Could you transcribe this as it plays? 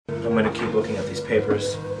I'm gonna keep looking at these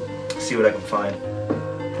papers, see what I can find.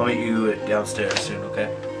 I'll meet you downstairs soon,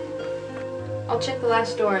 okay? I'll check the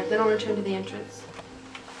last door, then I'll return to the entrance.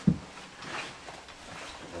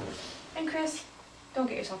 And Chris, don't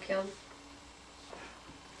get yourself killed.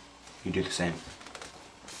 You do the same.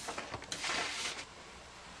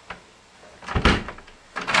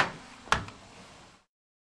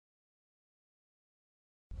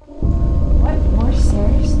 What? More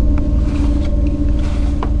stairs?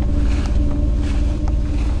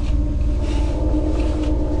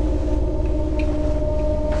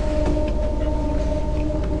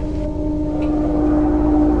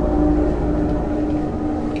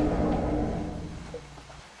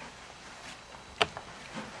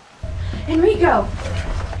 Enrico!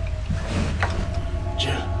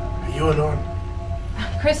 Jill, are you alone?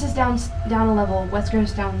 Chris is down a level.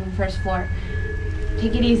 Wesker's down on the first floor.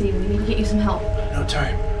 Take it easy. We need to get you some help. No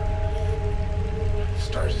time.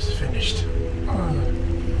 Stars is finished. We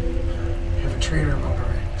have a traitor among our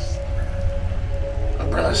ranks.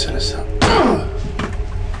 Umbrella set us up.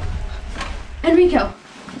 Enrico!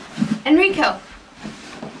 Enrico!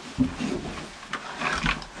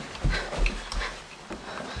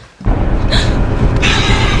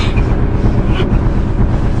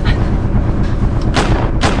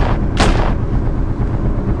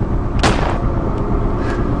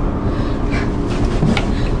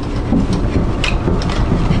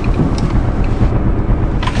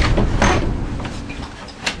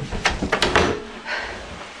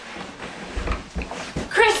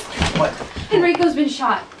 Enrico's been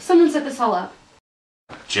shot. Someone set this all up.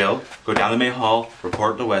 Jill, go down the main hall,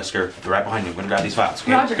 report to Wesker. They're right behind you. I'm gonna grab these files,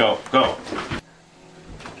 okay? Roger. Go, go.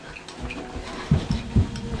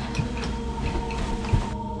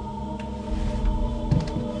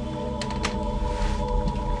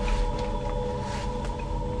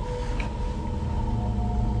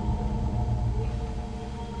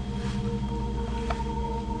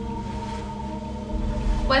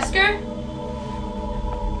 Wesker?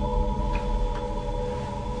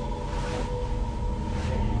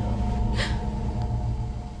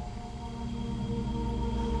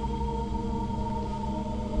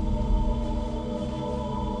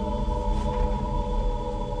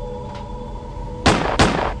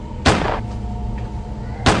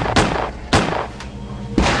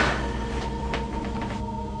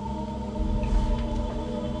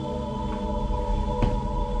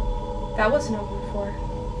 That wasn't open before.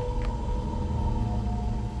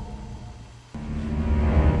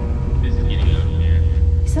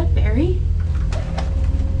 Is that Barry?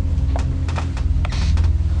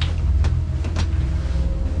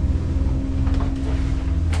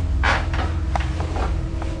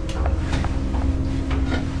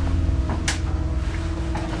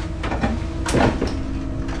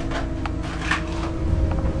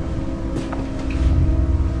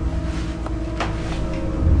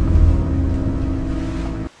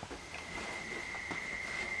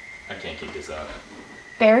 I can't keep this up.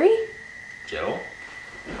 Barry? Jill?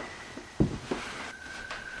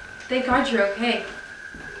 Thank God you're okay.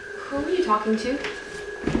 Who were you talking to?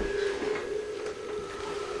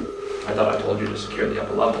 I thought I told you to secure the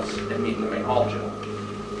upper levels and meet in the main hall, Jill.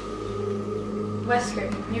 Wesker,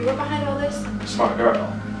 you were behind all this? Smart girl.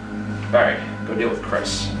 Barry, go deal with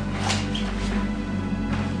Chris.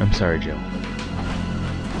 I'm sorry, Jill.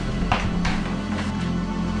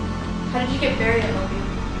 How did you get Barry to help you?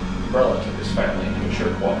 Umbrella took his family to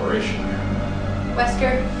ensure cooperation.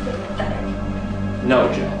 Wesker, you're pathetic. No,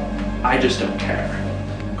 Jill. I just don't care.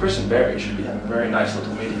 Chris and Barry should be having a very nice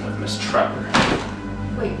little meeting with Miss Trevor.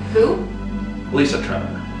 Wait, who? Lisa Trevor,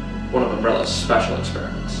 one of Umbrella's special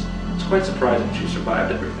experiments. It's quite surprising she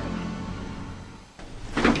survived everything.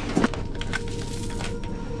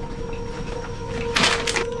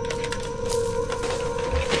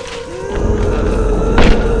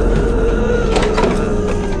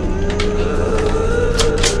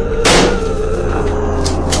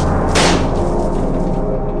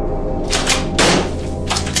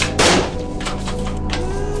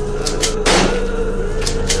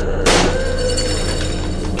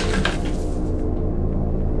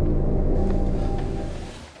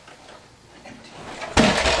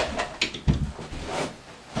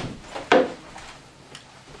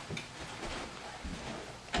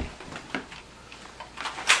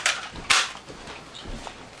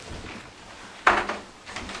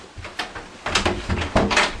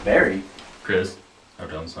 Barry? Chris, I've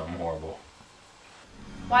done something horrible.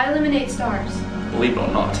 Why eliminate stars? Believe it or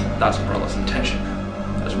not, that's Umbrella's intention,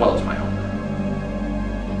 as well as my own.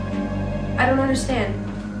 I don't understand.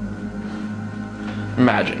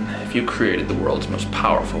 Imagine if you created the world's most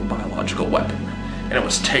powerful biological weapon, and it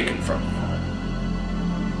was taken from you.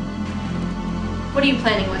 What are you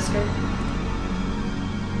planning, Wesker?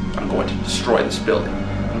 I'm going to destroy this building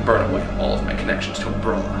and burn away all of my connections to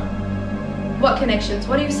Umbrella. What connections?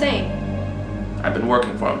 What are you saying? I've been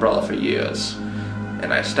working for Umbrella for years,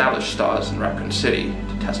 and I established stars in Raccoon City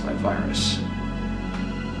to test my virus.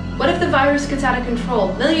 What if the virus gets out of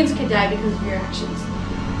control? Millions could die because of your actions.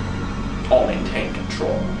 I'll maintain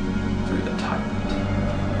control through the tyrant.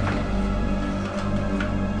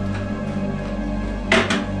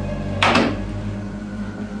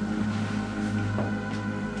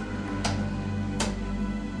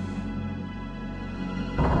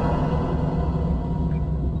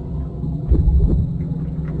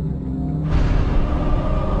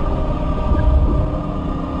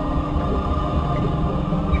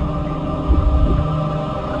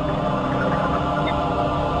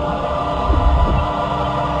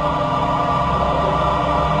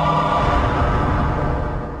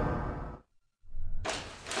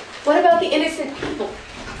 What about the innocent people?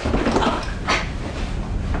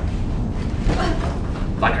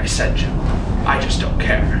 Like I said, Jill, I just don't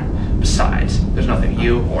care. Besides, there's nothing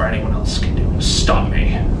you or anyone else can do to stop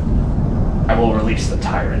me. I will release the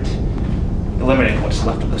tyrant, eliminating what's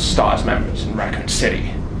left of the STARS members in Raccoon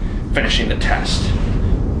City, finishing the test,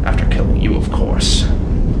 after killing you, of course.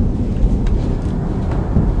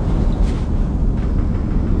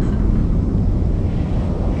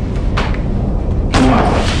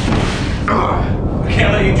 I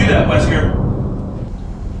can't let you do that, Wesker.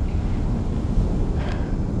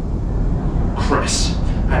 Chris,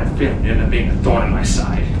 I had a feeling you'd end up being a thorn in my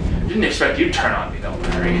side. Didn't expect you'd turn on me though,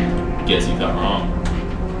 Barry. Guess you got wrong.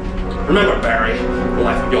 Remember, Barry, the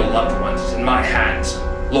life of your loved ones is in my hands.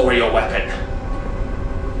 Lower your weapon.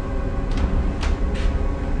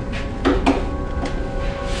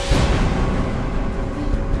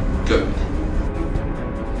 Good.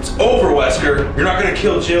 It's over, Wesker. You're not gonna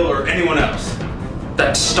kill Jill or anyone else.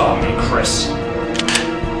 Then stop me, Chris.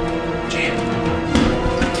 Damn.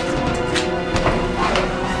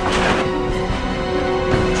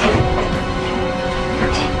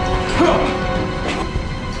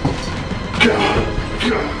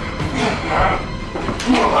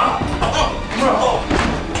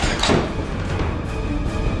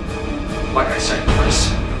 Like I said,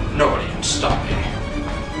 Chris, nobody can stop me.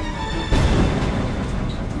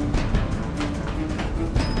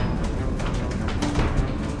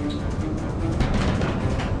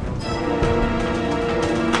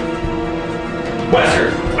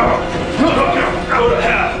 Wesker! Go to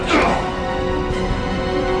hell!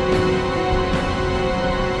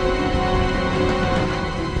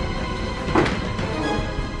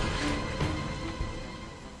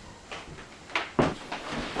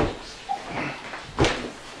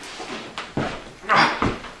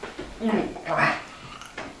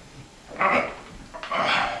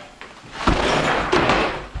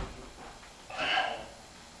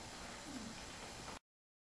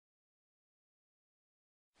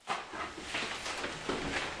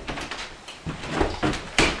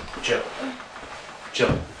 Jill.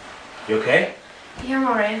 Jill, you okay? Yeah, I'm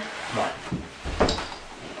alright. Come on.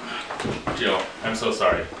 Jill, I'm so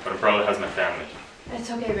sorry, but Umbrella has my family.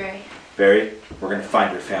 It's okay, Barry. Barry, we're gonna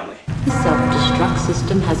find your family. The self-destruct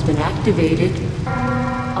system has been activated.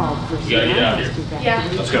 All personnel You gotta get out must here.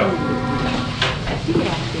 evacuate. Let's go.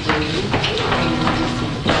 Deactivating and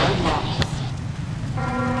releasing all locks.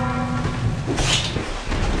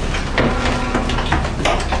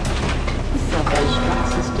 The self-destruct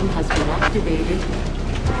system has been activated.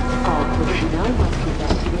 All personnel must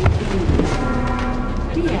evacuate immediately.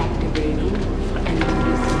 Deactivating and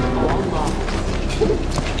releasing all locks.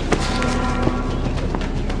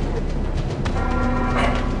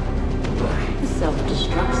 The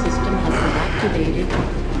self-destruct system has been activated.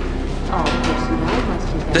 All personnel must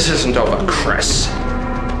evacuate. This isn't over, Chris.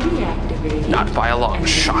 Deactivating. Not by a long and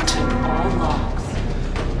shot. releasing all locks.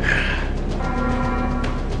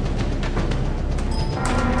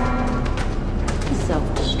 The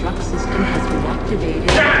self-destruct system has been activated.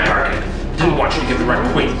 Damn it, Target! Didn't want you to give the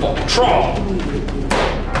Red Queen full control. Immediately.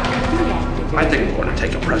 I think I'm going to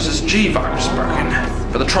take a Precious G virus, Birkin,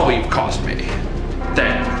 for the trouble you've caused me.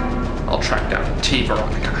 Then, I'll track down T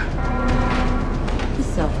Veronica. The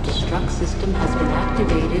self-destruct system has been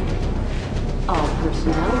activated. All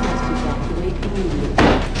personnel must evacuate immediately.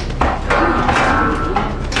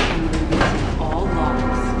 Deactivating and releasing all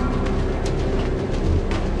locks.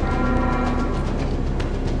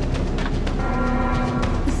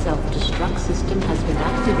 The self-destruct system has been